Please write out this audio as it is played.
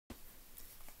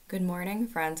Good morning,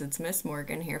 friends. It's Miss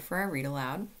Morgan here for our read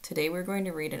aloud. Today we're going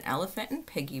to read an Elephant and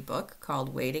Piggie book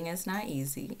called Waiting is Not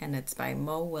Easy, and it's by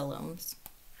Mo Willems.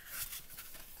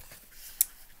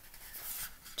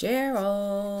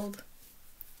 Gerald,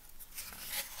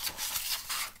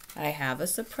 I have a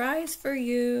surprise for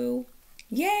you.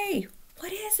 Yay!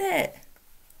 What is it?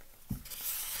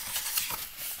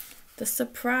 The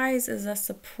surprise is a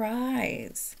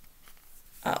surprise.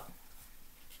 Oh.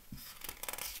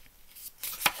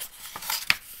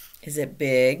 Is it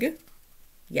big?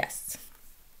 Yes.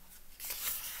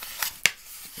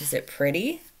 Is it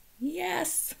pretty?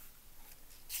 Yes.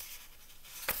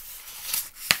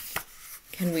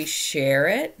 Can we share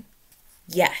it?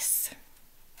 Yes.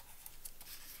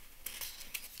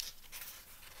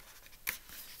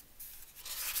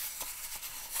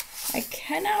 I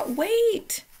cannot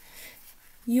wait.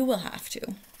 You will have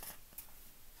to.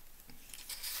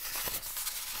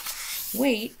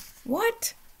 Wait,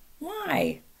 what?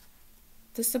 Why?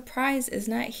 The surprise is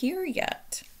not here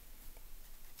yet.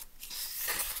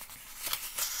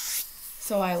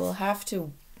 So I will have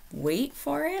to wait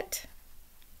for it?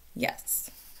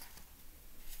 Yes.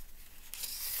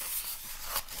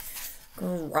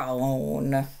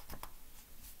 Groan.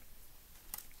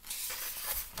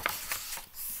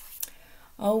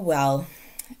 Oh well,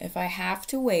 if I have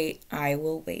to wait, I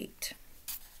will wait.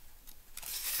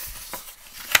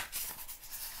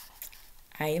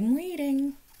 I am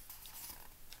waiting.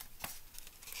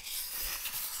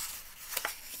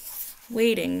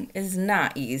 Waiting is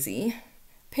not easy.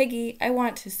 Piggy, I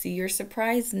want to see your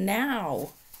surprise now.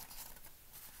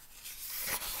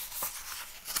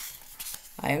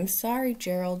 I am sorry,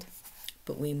 Gerald,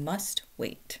 but we must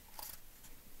wait.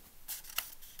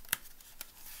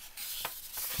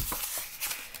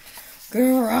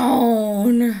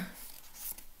 Groan.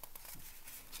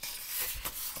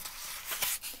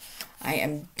 I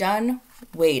am done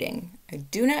waiting. I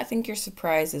do not think your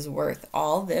surprise is worth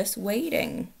all this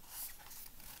waiting.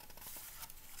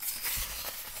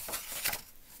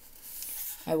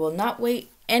 I will not wait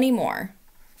anymore.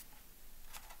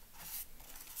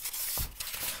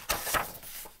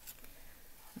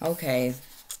 Okay,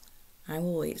 I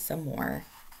will wait some more.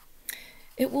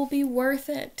 It will be worth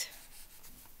it.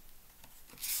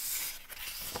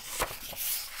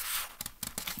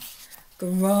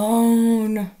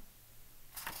 Groan.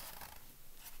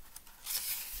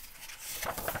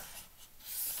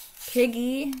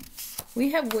 Piggy,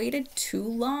 we have waited too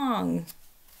long.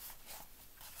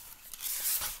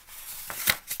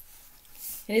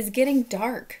 It is getting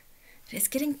dark. It is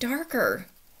getting darker.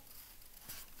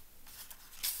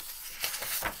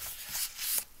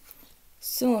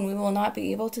 Soon we will not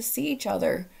be able to see each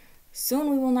other. Soon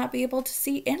we will not be able to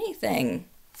see anything.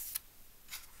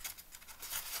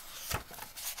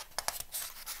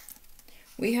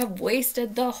 We have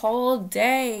wasted the whole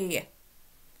day.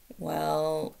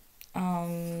 Well,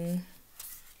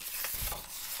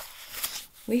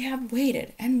 we have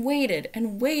waited and waited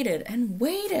and waited and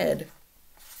waited.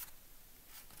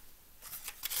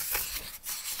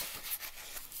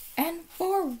 And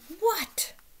for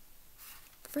what?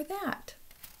 For that.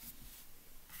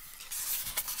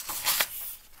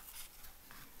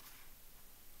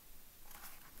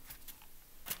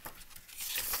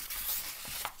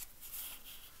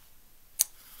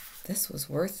 This was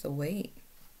worth the wait.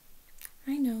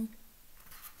 I know.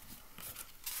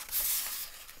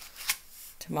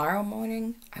 Tomorrow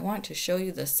morning, I want to show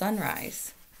you the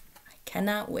sunrise. I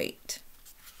cannot wait.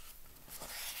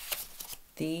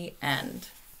 The end.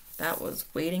 That was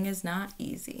Waiting is Not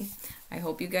Easy. I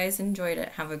hope you guys enjoyed it.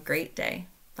 Have a great day.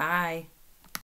 Bye.